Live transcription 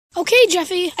Okay,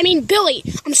 Jeffy. I mean, Billy.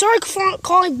 I'm sorry for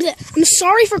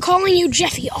calling you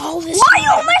Jeffy all this Why time.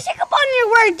 are you messing up on your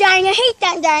word, Dang? I hate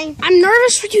that, Dang. I'm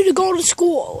nervous for you to go to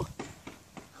school.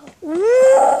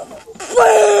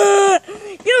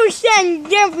 You said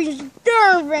Jeffy's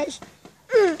nervous.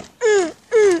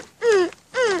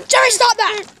 Jeffy, stop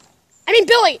that! I mean,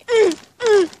 Billy.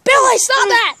 Billy, stop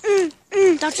that!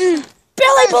 Don't you?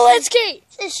 Billy Polinsky!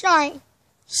 Sorry.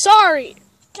 Sorry.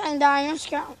 Dang, let's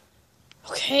go.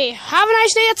 Okay, have a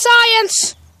nice day at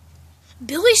science.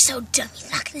 Billy's so dumb, he's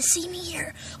not going to see me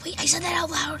here. Wait, I said that out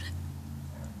loud.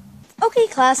 Okay,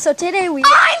 class, so today I'm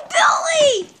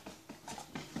Billy!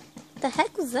 The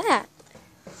heck was that?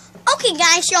 Okay,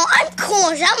 guys, so I'm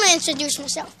cool, so I'm going to introduce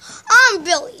myself. I'm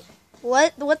Billy.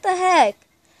 What the heck?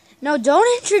 No, don't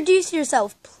introduce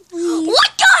yourself, please.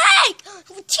 What the heck?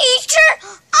 Teacher,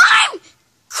 I'm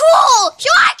cool, so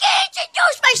I can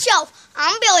introduce myself.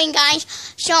 I'm Billy, guys.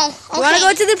 So, okay. You want to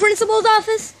go to the principal's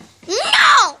office?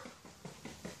 No!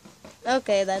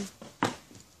 Okay, then.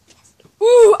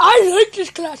 Ooh, I like this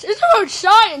class. It's about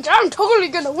science. I'm totally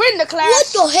going to win the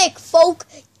class. What the heck, folk?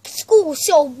 School's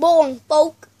so boring,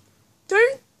 folk.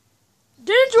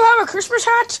 Didn't you have a Christmas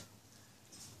hat?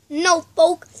 No,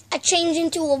 folk. I changed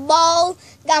into a ball,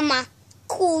 got my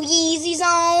cool Yeezys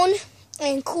on,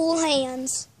 and cool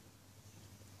hands.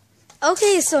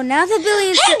 Okay, so now that Billy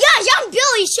is... Hey guys, I'm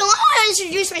Billy, so I want to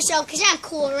introduce myself because I'm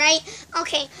cool, right?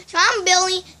 Okay, so I'm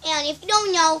Billy, and if you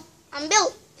don't know, I'm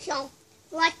Billy. So,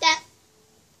 like that.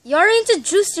 You already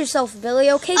introduced yourself,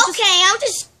 Billy, okay? I'm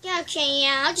just going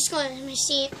to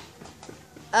see it.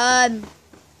 Why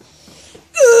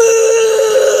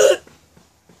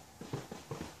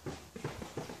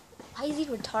is he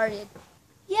retarded?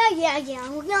 Yeah,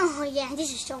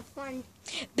 this is so fun.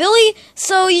 Billy,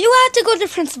 so you had to go to the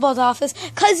principal's office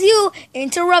because you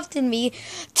interrupted me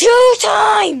 2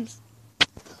 times.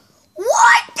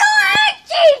 What the heck,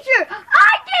 teacher?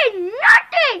 I did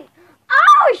nothing. I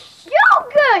was so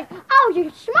good. I was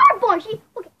a smart boy. See,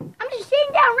 okay, I'm just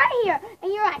sitting down right here,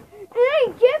 and you're like,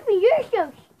 hey, Jeffy, you're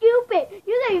so stupid.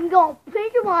 You don't even go to the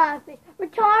principal's office.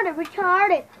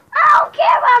 Retarded. I don't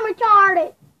care if I'm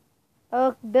retarded.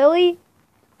 Oh, Billy,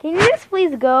 can you just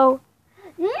please go?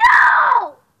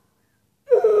 No!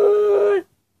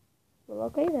 Well,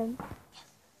 okay then.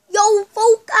 Yo,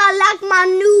 folk, I like my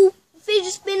new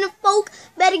fidget spinner, folk.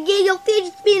 Better get your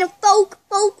fidget spinner, folk.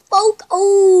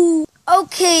 Oh.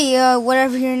 Okay,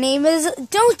 whatever your name is,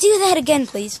 don't do that again,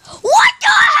 please. What the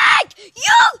heck?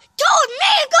 You told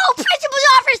me to go to principal's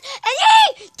office, and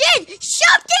he did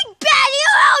something bad. You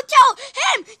all told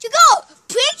him to go to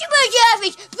principal's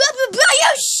office.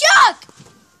 You suck.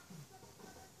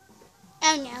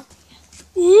 Oh, no.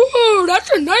 Ooh, that's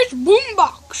a nice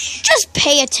boombox. Just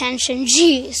pay attention,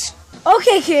 jeez.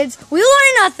 Okay, kids, we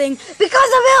learned nothing because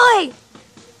of Billy.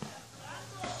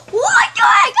 What the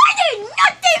heck? I did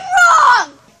nothing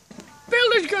wrong.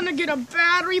 Billy's gonna get a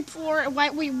bad report.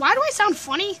 Wait, why do I sound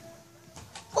funny?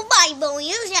 Well, bye, Billy.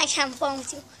 It was nice having fun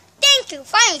with you. Thank you.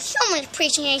 Finally, someone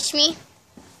appreciates me.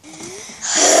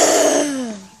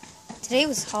 Today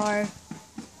was hard.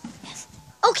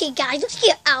 Okay, guys, let's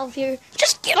get out of here.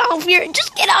 Just get out of here,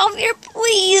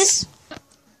 please.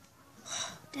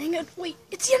 Dang it. Wait,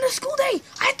 it's the end of school day.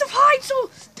 I have to hide so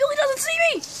Billy doesn't see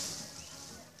me.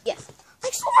 Yes.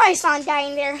 I swore I saw him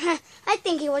dying there. I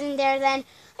think he wasn't there then.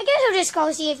 I guess I'll just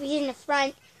go see if he's in the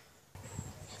front.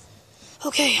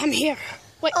 Okay, I'm here.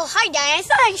 Wait. Oh, hi, Dang. I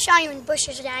thought I saw you in the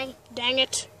bushes, Dang. Dang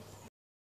it.